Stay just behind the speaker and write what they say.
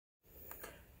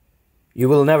You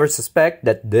will never suspect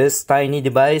that this tiny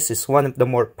device is one of the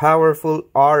more powerful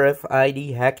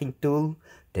RFID hacking tools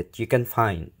that you can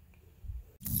find.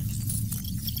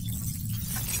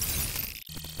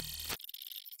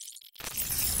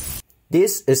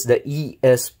 This is the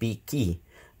ESPKey,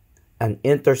 an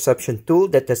interception tool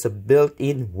that has a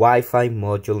built-in Wi-Fi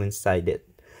module inside it.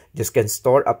 This can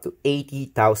store up to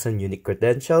 80,000 unique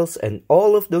credentials, and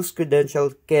all of those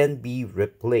credentials can be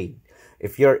replayed.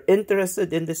 If you're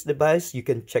interested in this device, you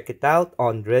can check it out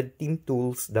on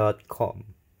redteamtools.com.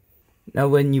 Now,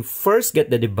 when you first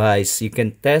get the device, you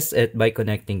can test it by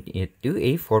connecting it to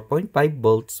a 4.5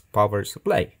 volts power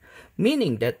supply,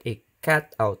 meaning that a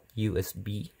cut-out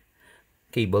USB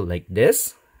cable like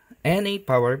this and a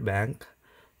power bank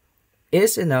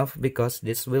is enough, because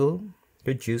this will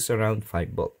produce around 5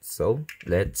 volts. So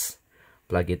let's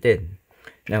plug it in.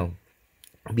 Now,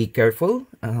 be careful.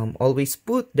 Always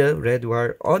put the red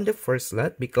wire on the first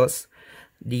slot, because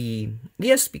the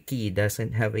ESPKey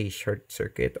doesn't have a short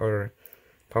circuit or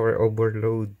power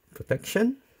overload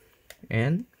protection.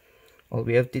 And all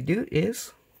we have to do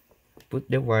is put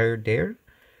the wire there,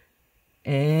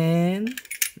 and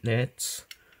let's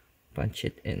punch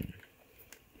it in.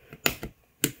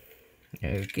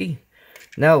 Okay,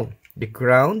 now the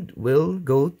ground will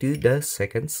go to the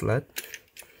second slot.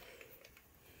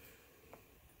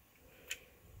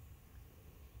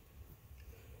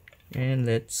 And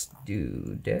let's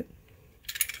do that.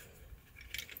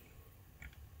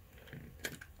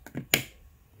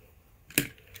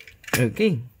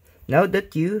 Okay, now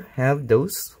that you have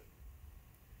those,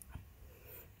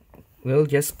 we'll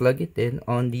just plug it in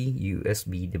on the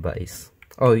USB device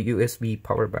or USB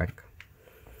power bank,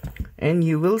 and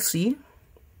you will see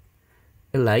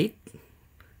a light,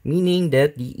 meaning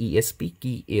that the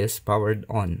ESPKey is powered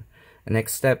on. The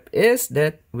next step is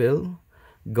that we'll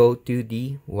go to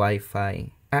the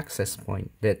Wi-Fi access point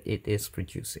that it is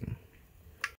producing.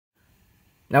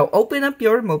 Now open up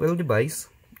your mobile device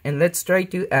and let's try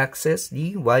to access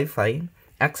the Wi-Fi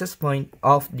access point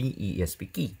of the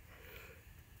ESPKey.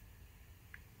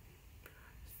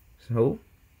 So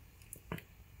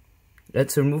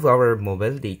let's remove our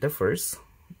mobile data first.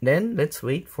 Then let's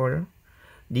wait for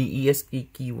the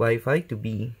ESPKey Wi-Fi to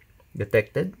be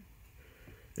detected.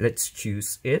 Let's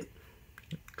choose it.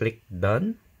 Click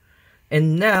done.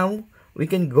 And now we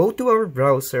can go to our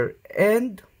browser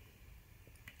and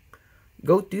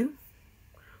go to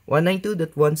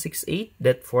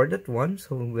 192.168.4.1.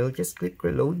 So we'll just click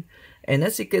reload. And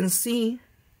as you can see,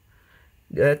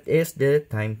 that is the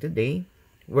time today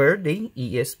where the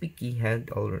ESPKey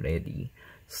had already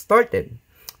started.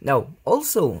 Now,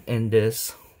 also in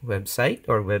this website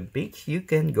or web page, you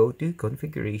can go to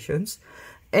configurations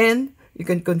and you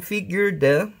can configure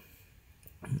the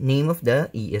name of the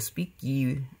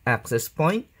ESPKey access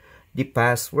point, the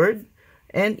password,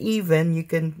 and even you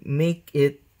can make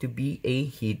it to be a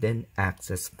hidden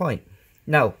access point.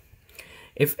 Now,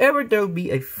 if ever there will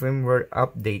be a firmware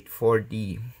update for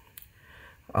the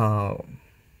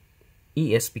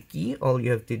ESPKey, all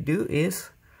you have to do is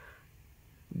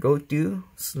go to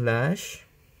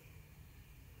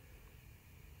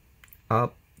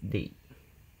 /update.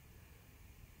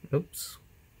 Oops.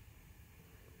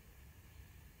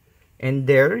 And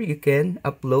there you can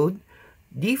upload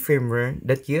the firmware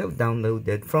that you have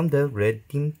downloaded from the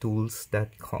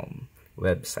redteamtools.com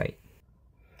website.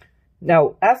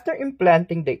 Now, after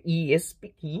implanting the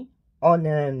ESPKey on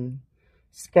a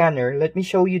scanner, let me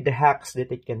show you the hacks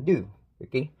that it can do.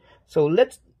 Okay, so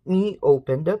let me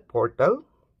open the portal,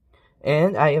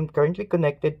 and I am currently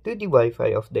connected to the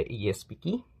Wi-Fi of the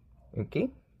ESPKey.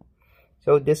 Okay,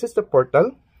 so this is the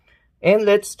portal, and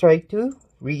let's try to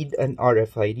read an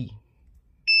RFID.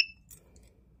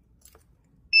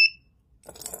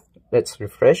 Let's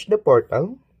refresh the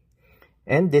portal,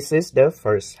 and this is the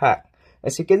first hack.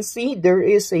 As you can see, there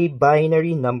is a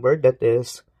binary number that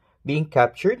is being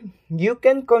captured. You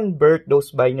can convert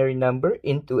those binary number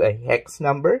into a hex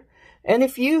number, and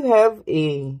if you have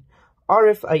a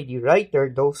RFID writer,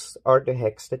 those are the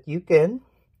hex that you can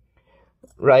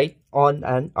write on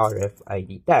an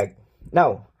RFID tag.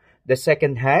 Now, the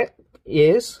second hack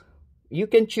is you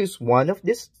can choose one of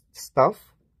this stuff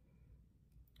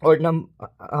or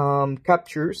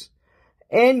captures,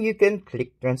 and you can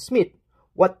click transmit.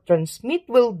 What transmit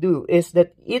will do is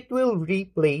that it will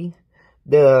replay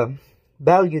the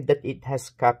value that it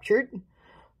has captured.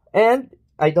 And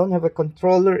I don't have a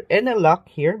controller and a lock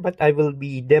here, but I will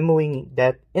be demoing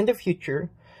that in the future.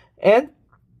 And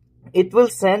it will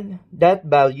send that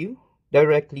value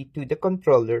directly to the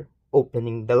controller,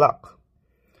 opening the lock.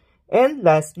 And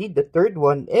lastly, the third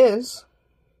one is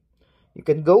you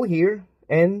can go here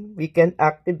and we can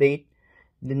activate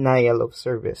denial of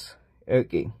service.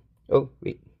 Okay. Oh,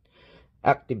 wait.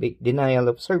 Activate denial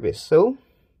of service. So,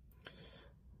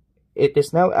 it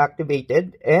is now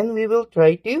activated, and we will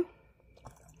try to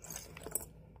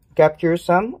capture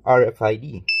some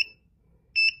RFID.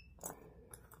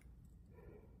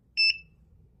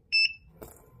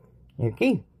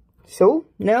 Okay, so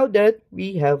now that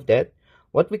we have that,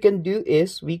 what we can do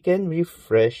is we can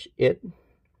refresh it.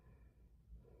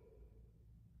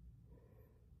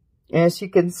 As you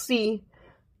can see,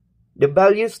 the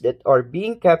values that are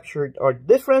being captured are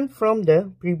different from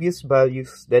the previous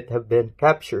values that have been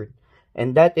captured.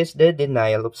 And that is the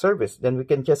denial of service. Then we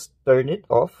can just turn it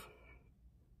off.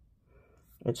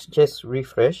 Let's just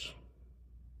refresh.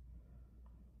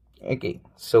 Okay,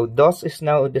 so DOS is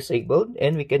now disabled,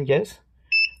 and we can just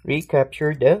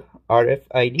recapture the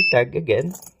RFID tag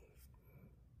again.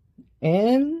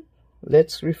 And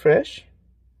let's refresh.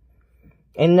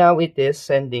 And now it is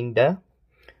sending the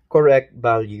correct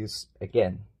values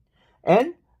again.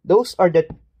 And those are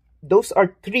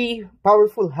 3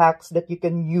 powerful hacks that you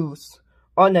can use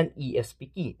on an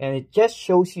ESPKey. And it just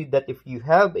shows you that if you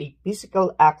have a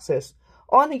physical access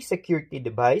on a security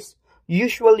device,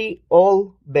 usually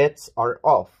all bets are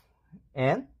off.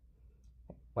 And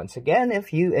once again,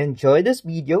 if you enjoyed this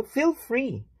video, feel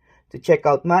free to check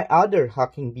out my other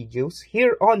hacking videos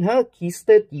here on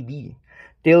Hakista TV.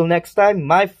 Till next time,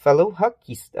 my fellow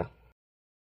Hakista.